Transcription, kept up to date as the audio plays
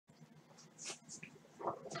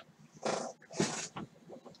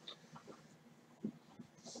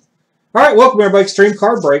All right, welcome everybody. Extreme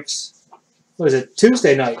Card Breaks. What is it?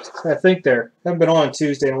 Tuesday night. I think there. Haven't been on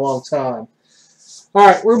Tuesday in a long time. All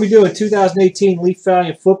right, we're going to be doing 2018 Leaf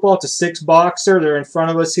Valiant football. It's a 6-boxer. They're in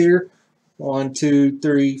front of us here. 1, 2,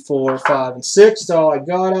 3, 4, 5, and 6. That's all I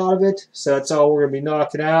got out of it. So that's all we're going to be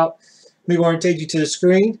knocking out. We're going to take you to the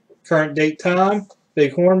screen. Current date, time.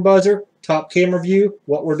 Big horn buzzer. Top camera view.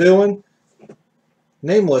 What we're doing.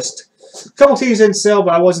 Name list. A couple teams didn't sell,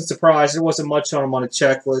 but I wasn't surprised. There wasn't much on them on the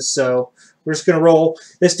checklist, so we're just going to roll.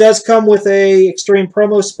 This does come with a extreme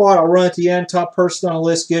promo spot. I'll run at the end. Top person on the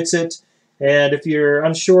list gets it. And if you're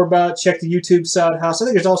unsure about it, check the YouTube side house. I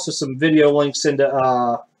think there's also some video links into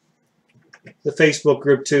the Facebook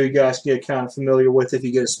group, too. You guys get kind of familiar with if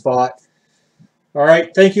you get a spot. All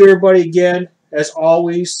right. Thank you, everybody, again. As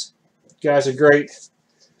always, you guys are great.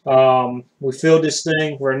 We filled this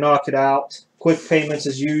thing. We're going to knock it out. Quick payments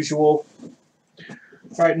as usual.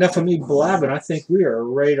 All right, enough of me blabbing. I think we are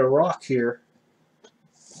ready to rock here.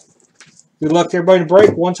 Good luck to everybody to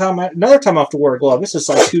break. Another time I have to wear a glove. This is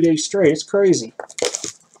like 2 days straight. It's crazy.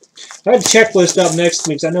 I had a checklist up next to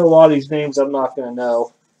me because I know a lot of these names I'm not going to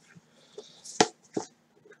know.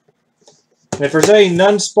 And if there's any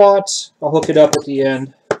none spots, I'll hook it up at the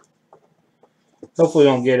end. Hopefully,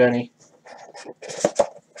 don't get any.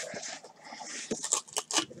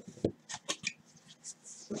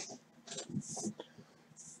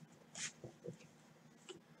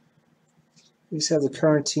 These have the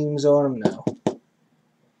current teams on them now.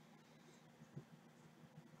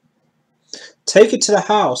 Take it to the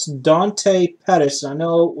house. Dante Pettis. I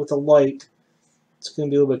know with a light, it's going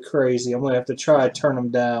to be a little bit crazy. I'm going to have to try to turn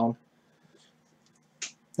them down.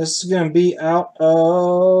 This is going to be out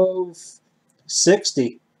of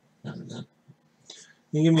 60. You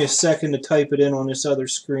give me a second to type it in on this other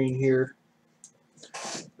screen here.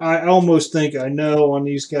 I almost think I know on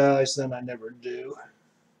these guys, then I never do.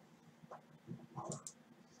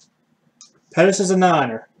 Pettis is a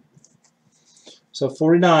Niner. So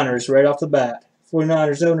 49ers right off the bat.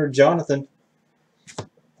 49ers owner Jonathan.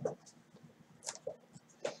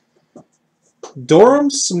 Durham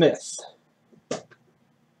Smith. It's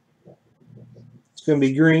going to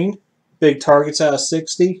be green. Big targets out of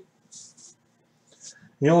 60.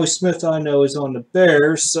 The only Smith I know is on the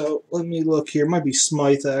Bears, so let me look here. It might be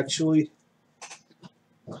Smythe, actually.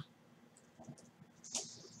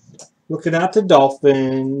 Looking at the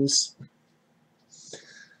Dolphins.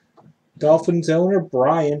 Dolphins owner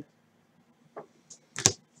Brian.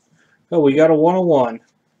 Oh, we got a 101.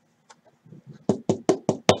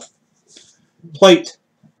 Plate.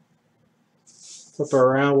 Flip it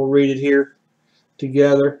around. We'll read it here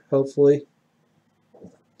together, hopefully.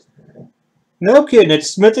 No kidding.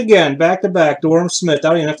 It's Smith again. Back to back. Durham Smith. I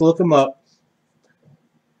don't even have to look him up.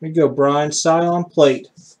 Here you go, Brian. Scion plate.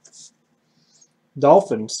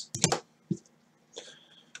 Dolphins.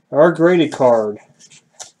 Our graded card.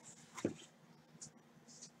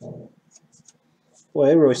 Boy,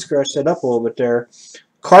 they really scratched that up a little bit there.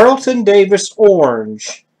 Carlton Davis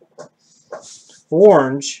Orange.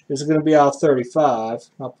 Orange is going to be out of 35.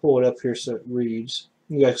 I'll pull it up here so it reads.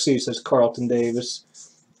 You guys see it says Carlton Davis.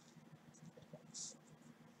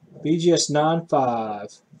 BGS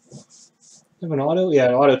 9.5. Have an auto?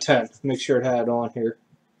 Yeah, auto 10. Make sure it had it on here.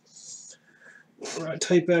 I'm going to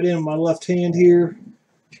type that in my left hand here.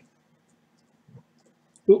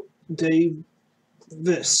 Oop,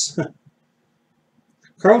 Davis.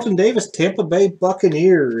 Carlton Davis, Tampa Bay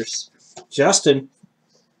Buccaneers. Justin.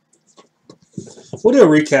 We'll do a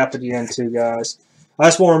recap at the end too, guys. I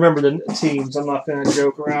just won't remember the teams. I'm not going to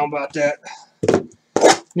joke around about that.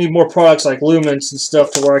 Need more products like Lumens and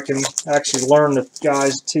stuff to where I can actually learn the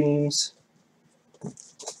guys' teams.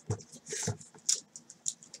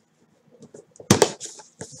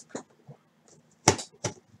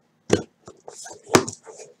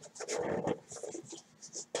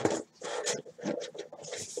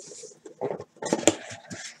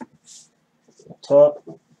 Top.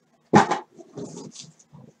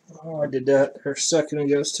 Oh, I did that a second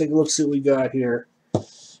ago. Let's take a look, see what we got here.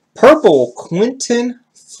 Purple, Quentin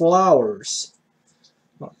Flowers.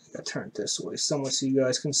 Oh, I gotta turn it this way somewhat so you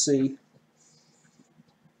guys can see.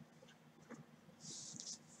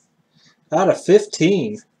 Out of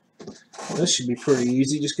 15. This should be pretty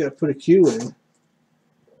easy. Just gotta put a Q in.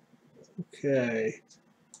 Okay.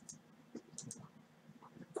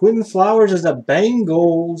 Quentin Flowers is the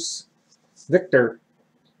Bengals. Victor.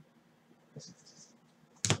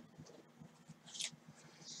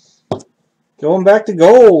 Going back to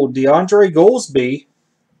gold, DeAndre Goldsby.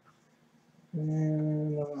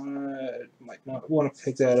 And I might not want to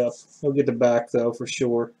pick that up. He'll get the back, though, for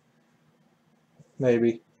sure.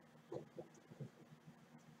 Maybe.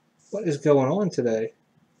 What is going on today?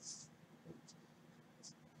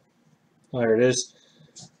 Oh, there it is.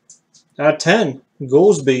 Out of 10,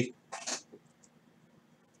 Goolsby.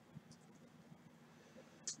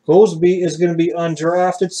 Goolsby is going to be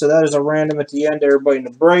undrafted, so that is a random at the end. Everybody in the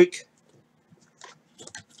break.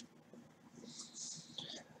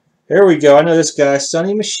 There we go. I know this guy,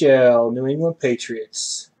 Sonny Michel, New England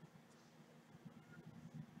Patriots.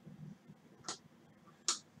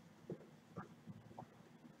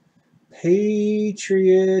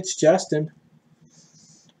 Patriots, Justin.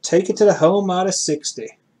 Take it to the home out of 60.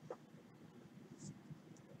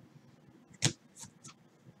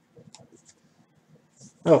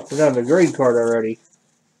 Oh, we're down to the grade card already.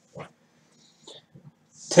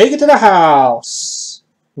 Take it to the house.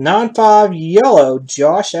 9-5 yellow,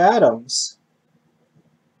 Josh Adams.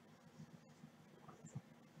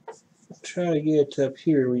 I'll try to get it up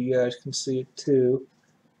here where you guys can see it too.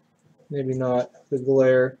 Maybe not, the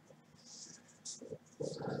glare.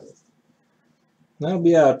 That'll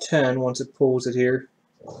be out of 10 once it pulls it here.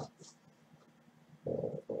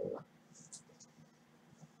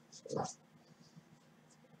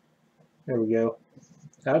 There we go.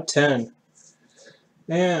 Out of 10.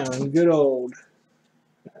 And good old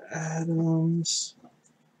Adams.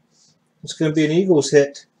 It's going to be an Eagles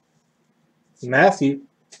hit. Matthew.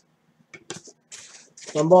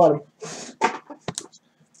 On bottom.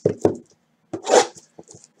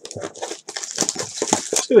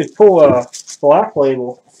 Let's see if we pull a Black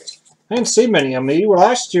Label. I didn't see many of them.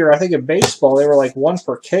 Last year, I think in baseball, they were like 1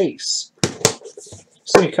 per case.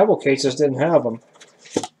 See, a couple cases didn't have them.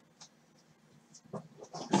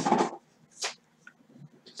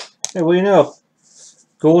 Hey, what do you know?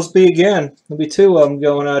 Goolsby again. There'll be 2 of them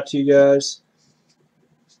going out to you guys.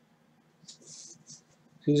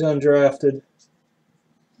 He's undrafted.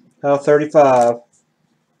 Out of 35.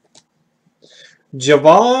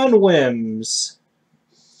 Javon Wims.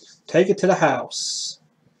 Take it to the house.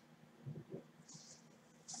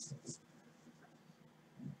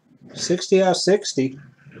 60 out of 60.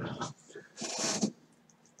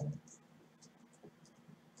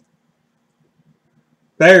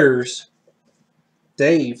 Bears.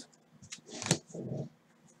 Dave.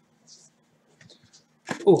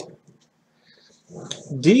 Ooh.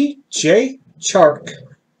 DJ Chark.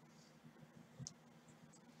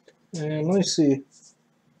 And let me see.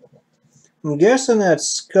 I'm guessing that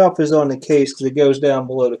scuff is on the case because it goes down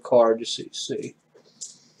below the card, just so you see.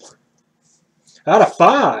 Out of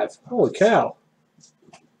 5. Holy cow.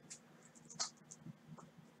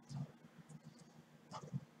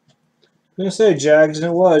 I'm going to say Jags, and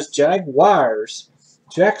it was Jaguars.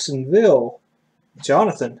 Jacksonville.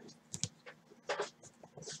 Jonathan.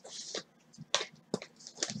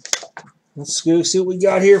 Let's go see what we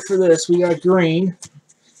got here for this. We got green.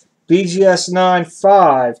 BGS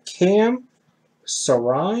 9-5. Cam.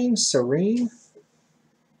 Serene.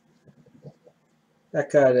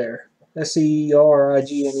 That guy there.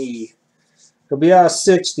 Serigine. He'll be out of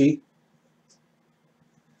 60.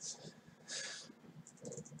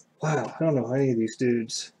 Wow, I don't know any of these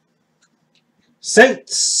dudes.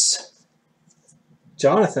 Saints.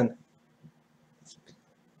 Jonathan.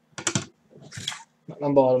 Not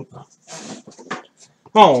on bottom.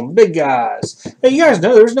 Oh, big guys. Hey, you guys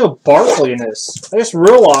know there's no Barkley in this. I just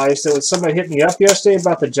realized that when somebody hit me up yesterday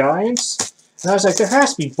about the Giants, and I was like, there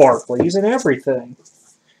has to be Barkley. He's in everything.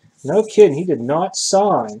 No kidding, he did not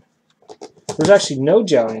sign. There's actually no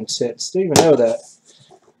Giants hits. Didn't even know that.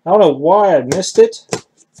 I don't know why I missed it.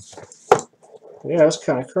 Yeah, that's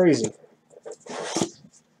kind of crazy.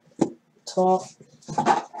 Top.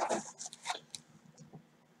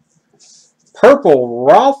 Purple,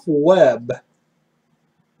 Ralph Webb.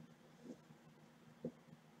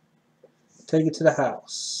 Take it to the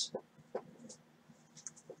house.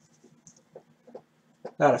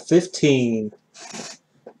 Out of 15.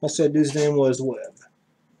 I said dude's name was Webb.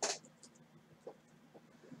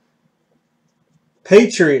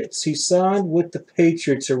 Patriots. He signed with the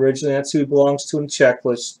Patriots originally. That's who he belongs to in the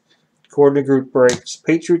checklist, according to group breaks.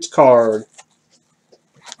 Patriots card.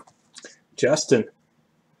 Justin.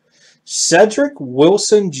 Cedric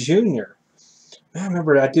Wilson Jr. I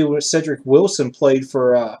remember that dude when Cedric Wilson played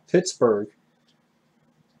for Pittsburgh.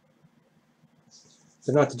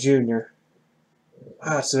 But not the junior.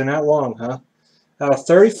 Ah, it's been that long, huh? Out of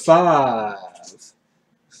 35.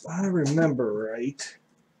 If I remember right.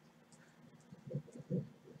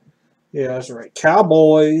 Yeah, that's right.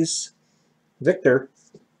 Cowboys. Victor.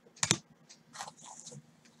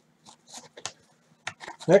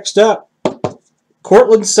 Next up,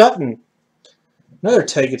 Cortland Sutton. Another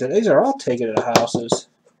take it to. These are all take it to houses.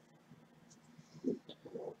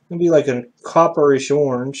 Gonna be like a copperish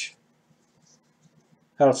orange.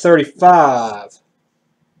 out of 35.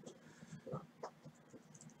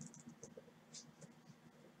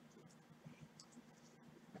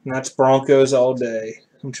 And that's Broncos all day.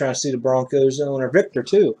 I'm trying to see the Broncos owner. Victor,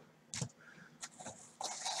 too.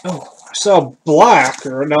 Oh, I saw black,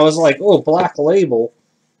 and I was like, oh, black label.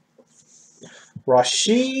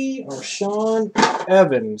 Rashaan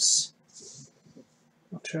Evans.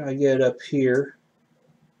 I'll try to get it up here.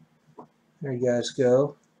 There you guys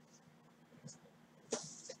go. I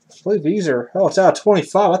believe these are, oh, it's out of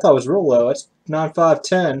 25. I thought it was real low. That's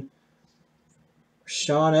 9.510.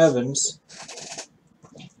 Rashaan Evans.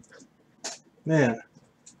 Man.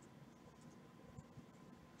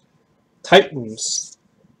 Titans.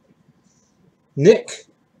 Nick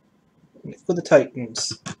with the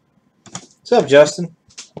Titans. What's up, Justin?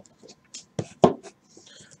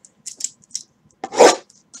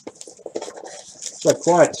 It's like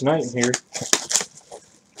quiet tonight in here.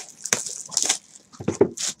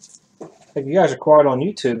 I think you guys are quiet on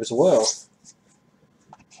YouTube as well.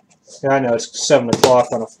 Yeah, I know it's 7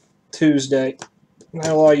 o'clock on a Tuesday. I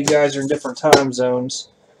know a lot of you guys are in different time zones.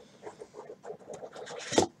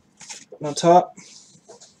 On top.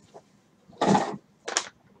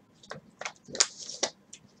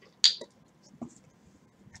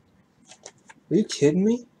 Are you kidding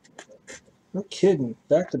me? No kidding.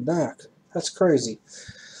 Back to back. That's crazy.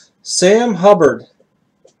 Sam Hubbard.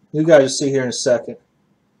 You guys will see here in a second.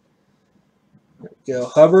 There we go.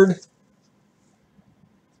 Hubbard.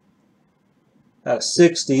 Out of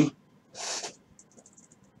 60.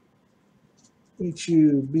 Meet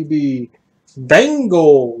you, BB.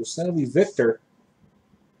 Bengals. That'll be Victor.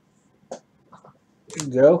 There you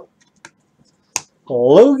go.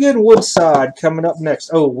 Logan Woodside coming up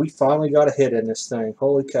next. Oh, we finally got a hit in this thing.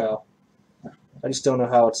 Holy cow. I just don't know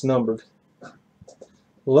how it's numbered.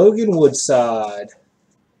 Logan Woodside.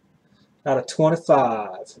 Out of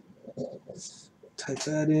 25. Type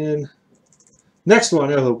that in. Next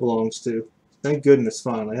one I know who it belongs to. Thank goodness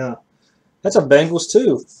finally, huh? That's a Bengals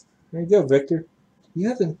too. There you go, Victor. You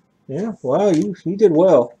haven't. Yeah, wow, you did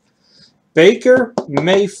well. Baker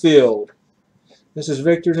Mayfield. This is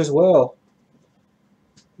Victor's as well.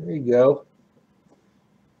 There you go.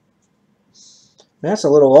 That's a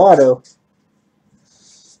little auto.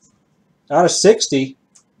 Out of 60.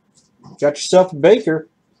 Got yourself a Baker.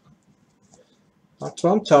 That's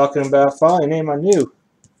what I'm talking about. Finally, name I knew.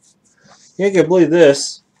 You ain't gonna believe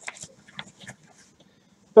this.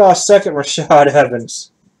 About a second Rashad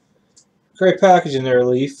Evans. Great package in there,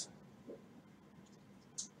 Leaf.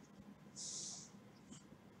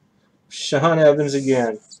 Rashaan Evans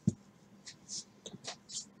again.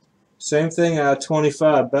 Same thing out of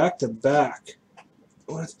 25. Back to back.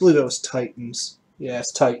 Oh, I believe that was Titans. Yeah,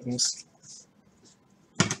 it's Titans.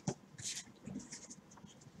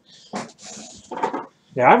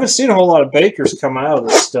 Yeah, I haven't seen a whole lot of Bakers come out of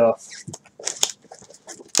this stuff.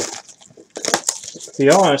 To be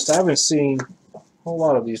honest, I haven't seen a whole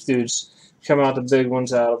lot of these dudes come out the big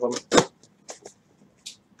ones out of them.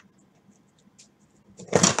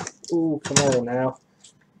 Ooh, come on now.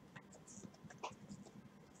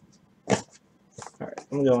 Alright,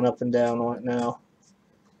 I'm going up and down on it now.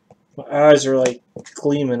 My eyes are like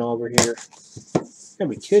gleaming over here. You gotta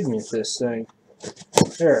be kidding me with this thing.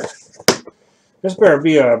 There. This better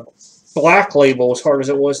be a black label as hard as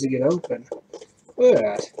it was to get open. Look at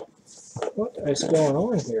that. What is going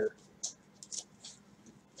on here?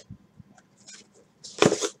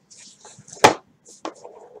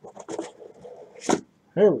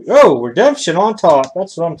 There we go. Redemption on top.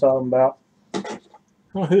 That's what I'm talking about. I don't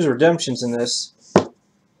know whose redemption's in this.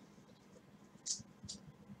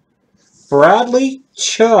 Bradley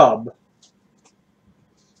Chubb.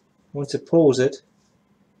 Once it pulls it.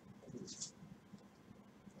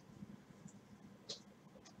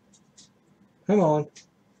 Come on.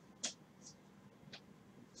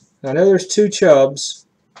 I know there's two Chubbs.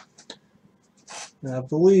 And I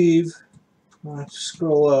believe, I'll have to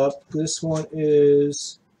scroll up, this one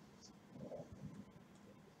is,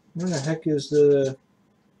 where the heck is the,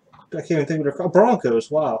 I can't even think of it, Broncos,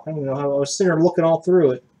 wow. I don't know how, I was sitting there looking all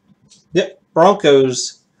through it. Yep,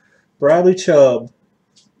 Broncos, Bradley Chubb.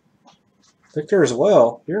 Victor as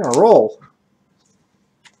well, you're in a roll.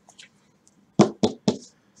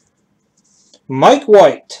 Mike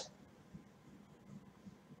White.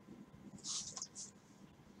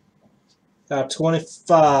 Got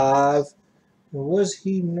 25. Was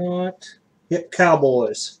he not? Yep,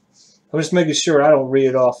 Cowboys. I'm just making sure I don't read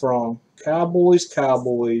it off wrong. Cowboys,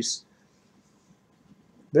 Cowboys.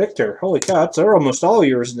 Victor. Holy cow, they're almost all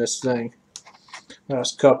yours in this thing.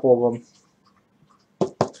 Last couple of them.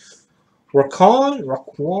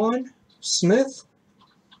 Raquan Smith.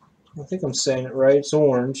 I think I'm saying it right. It's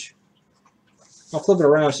orange. I'll flip it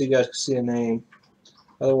around so you guys can see a name.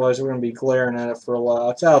 Otherwise, we're going to be glaring at it for a while.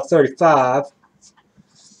 It's out of 35.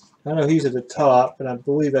 I know he's at the top, and I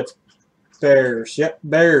believe that's Bears. Yep,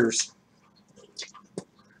 Bears.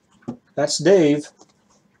 That's Dave.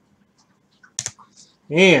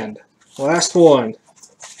 And last one.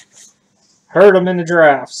 Heard him in the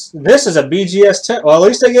drafts. This is a BGS 10. Well, at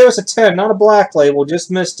least they gave us a 10, not a black label.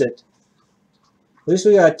 Just missed it. At least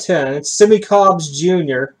we got a 10. It's Simi Cobbs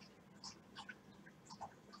Jr.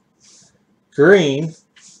 Green.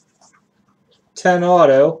 10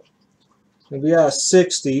 auto. It'll be out of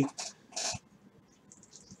 60.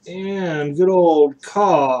 And good old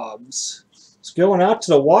Cobbs. It's going out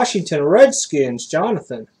to the Washington Redskins,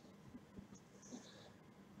 Jonathan.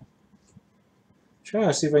 Trying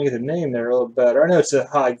to see if I can get the name there a little better. I know it's a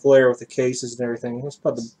high glare with the cases and everything. Let's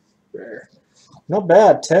put the there. Not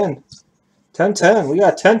bad. 10. 10-10. We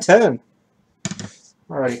got 10-10.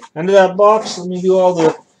 Alright, end of that box. Let me do all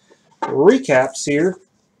the recaps here.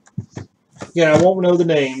 Again, I won't know the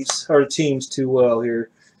names or the teams too well here.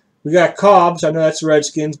 We got Cobbs. I know that's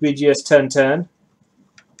Redskins. BGS 10-10.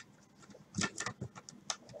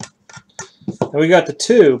 And we got the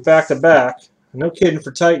two back-to-back. No kidding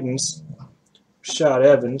for Titans. Shot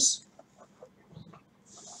Evans.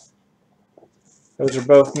 Those are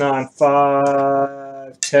both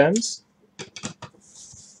 9.5 10s.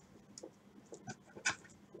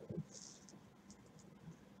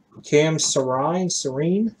 Cam Serene,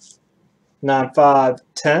 9.5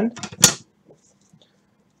 10.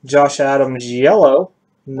 Josh Adams Yellow,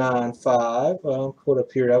 9.5. Well, I'll put it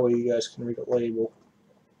up here that way you guys can read the label.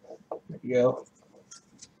 There you go.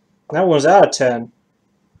 That one's out of 10.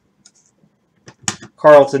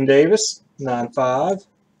 Carlton Davis, 9.5.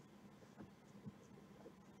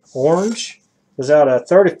 Orange was out of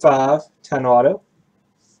 35, 10 auto.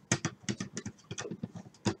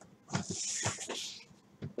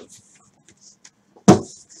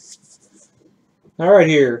 All right,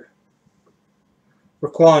 here.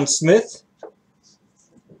 Raquan Smith.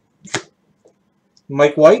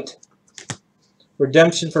 Mike White.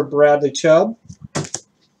 Redemption for Bradley Chubb.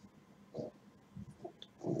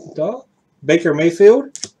 Baker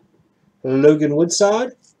Mayfield. Logan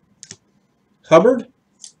Woodside. Hubbard.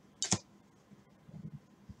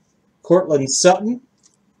 Cortland Sutton.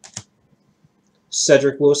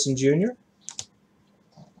 Cedric Wilson Jr.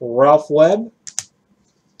 Ralph Webb.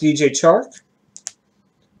 DJ Chark.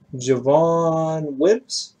 Javon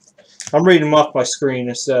Wibbs. I'm reading them off my screen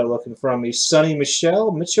instead of looking from me. Sonny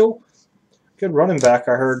Mitchell. Good running back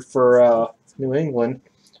I heard for New England.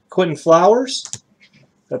 Quentin Flowers.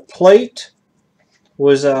 The plate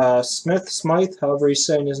was Smythe, however he's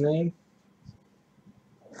saying his name.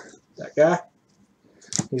 That guy.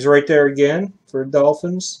 He's right there again for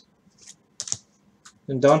Dolphins.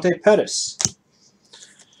 And Dante Pettis.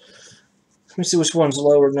 Let me see which one's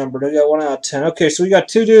lower numbered. I got 1 out of 10. Okay, so we got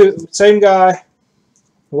two dudes. Same guy.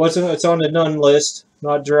 It's on the none list.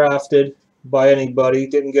 Not drafted by anybody.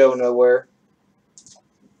 Didn't go nowhere.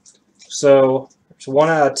 So it's 1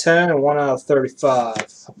 out of 10 and 1 out of 35.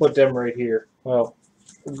 I'll put them right here. Well,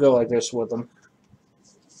 we'll go like this with them.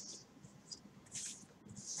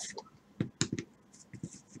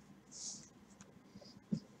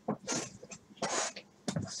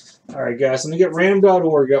 Alright guys, let me get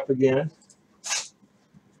random.org up again.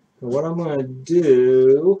 And what I'm going to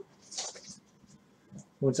do,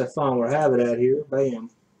 once I find where I have it at here,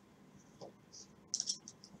 bam. I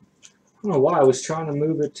don't know why I was trying to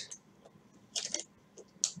move it.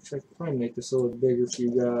 I could probably make this a little bigger for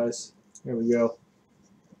you guys. There we go.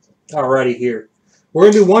 Alrighty here. We're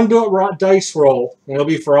going to do one dice roll, and it'll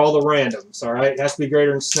be for all the randoms, alright? It has to be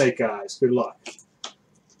greater than snake eyes. Good luck.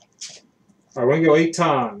 Alright, we're going to go 8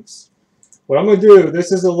 times. What I'm going to do,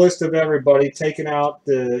 this is a list of everybody, taking out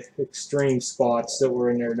the extreme spots that were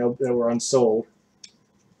in there that were unsold.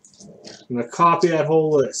 I'm going to copy that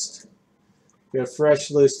whole list. Get a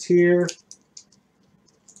fresh list here.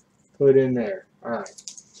 Put it in there. Alright.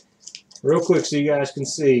 Real quick so you guys can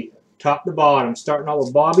see. Top to bottom. Starting out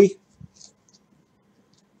with Bobby.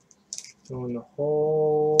 Going the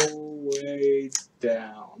whole way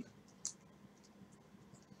down.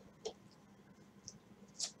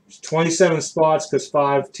 27 spots because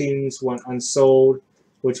 5 teams went unsold,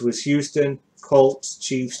 which was Houston, Colts,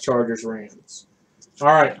 Chiefs, Chargers, Rams.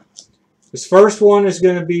 Alright. This first one is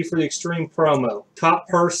going to be for the extreme promo. Top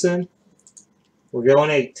person, we're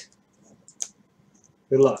going 8.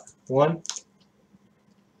 Good luck. 1,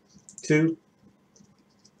 2,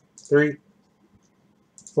 3,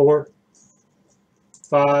 4,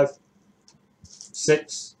 5,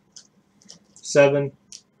 6, 7,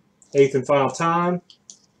 Eighth and final time.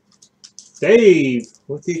 Dave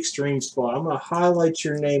with the extreme spot. I'm going to highlight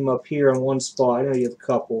your name up here on one spot. I know you have a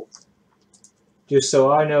couple. Just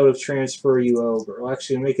so I know to transfer you over. Well,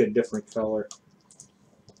 actually, make it a different color.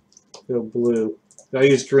 Go blue. I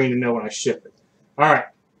use green to know when I ship it. All right.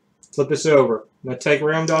 Flip this over. I'm going to take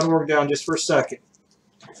ram.org down just for a second.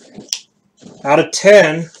 Out of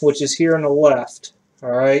 10, which is here on the left, all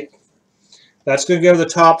right, that's going to go to the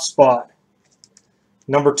top spot.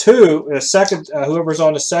 Number 2, in a second, whoever's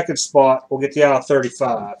on the second spot will get the out of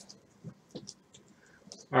 35.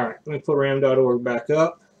 All right, let me put ram.org back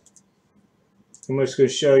up. I'm just going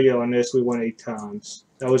to show you on this, we won 8 times.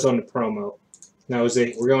 That was on the promo. That was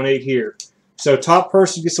 8. We're going 8 here. So top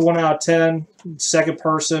person gets the 1 out of 10. Second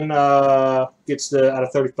person gets the out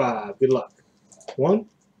of 35. Good luck. 1,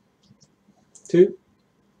 2,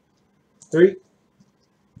 3,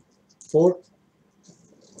 4,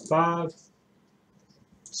 5,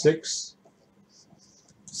 6,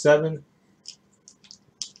 7,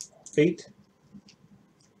 8.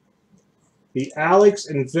 The Alex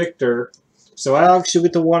and Victor. So Alex, you'll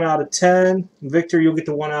get the 1 out of 10. Victor, you'll get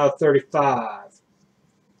the 1 out of 35.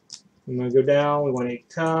 I'm going to go down. We won 8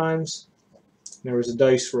 times. There was a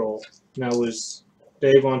dice roll. That was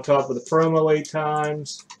Dave on top of the promo 8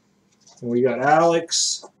 times. And we got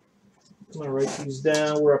Alex. I'm going to write these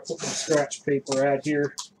down where I put my scratch paper at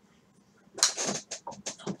here.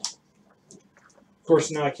 Of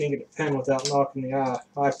course, now I can't get a pen without knocking the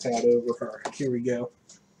iPad over her. Here we go.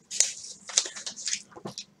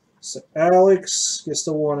 So Alex gets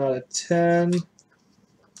the 1 out of 10.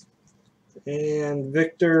 And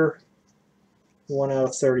Victor, 1 out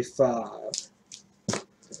of 35. All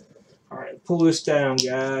right, pull this down,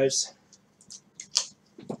 guys.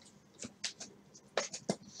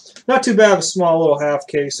 Not too bad of a small little half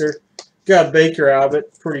caser. Got a Baker out of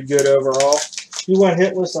it. Pretty good overall. You went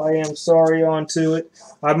hitless. I am sorry onto it.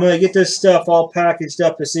 I'm going to get this stuff all packaged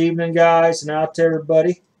up this evening, guys, and out to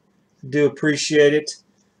everybody. I do appreciate it.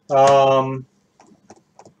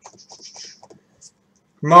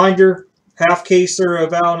 Reminder, half caser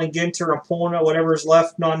of Allen and Ginter. I'm pulling out whatever's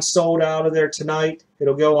left non-sold out of there tonight.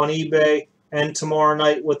 It'll go on eBay and tomorrow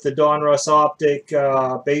night with the Donruss Optic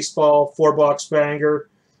baseball 4-box banger.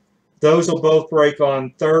 Those will both break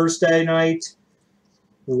on Thursday night.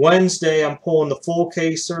 Wednesday, I'm pulling the full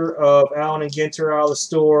caser of Allen and Ginter out of the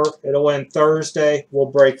store. It'll end Thursday. We'll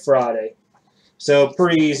break Friday. So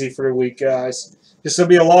pretty easy for the week, guys. This will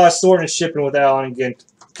be a lot of sorting and shipping with Allen and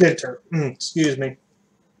Ginter. Excuse me.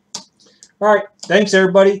 All right. Thanks,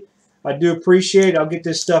 everybody. I do appreciate it. I'll get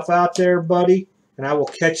this stuff out there, buddy. And I will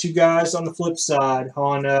catch you guys on the flip side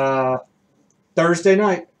on Thursday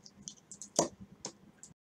night.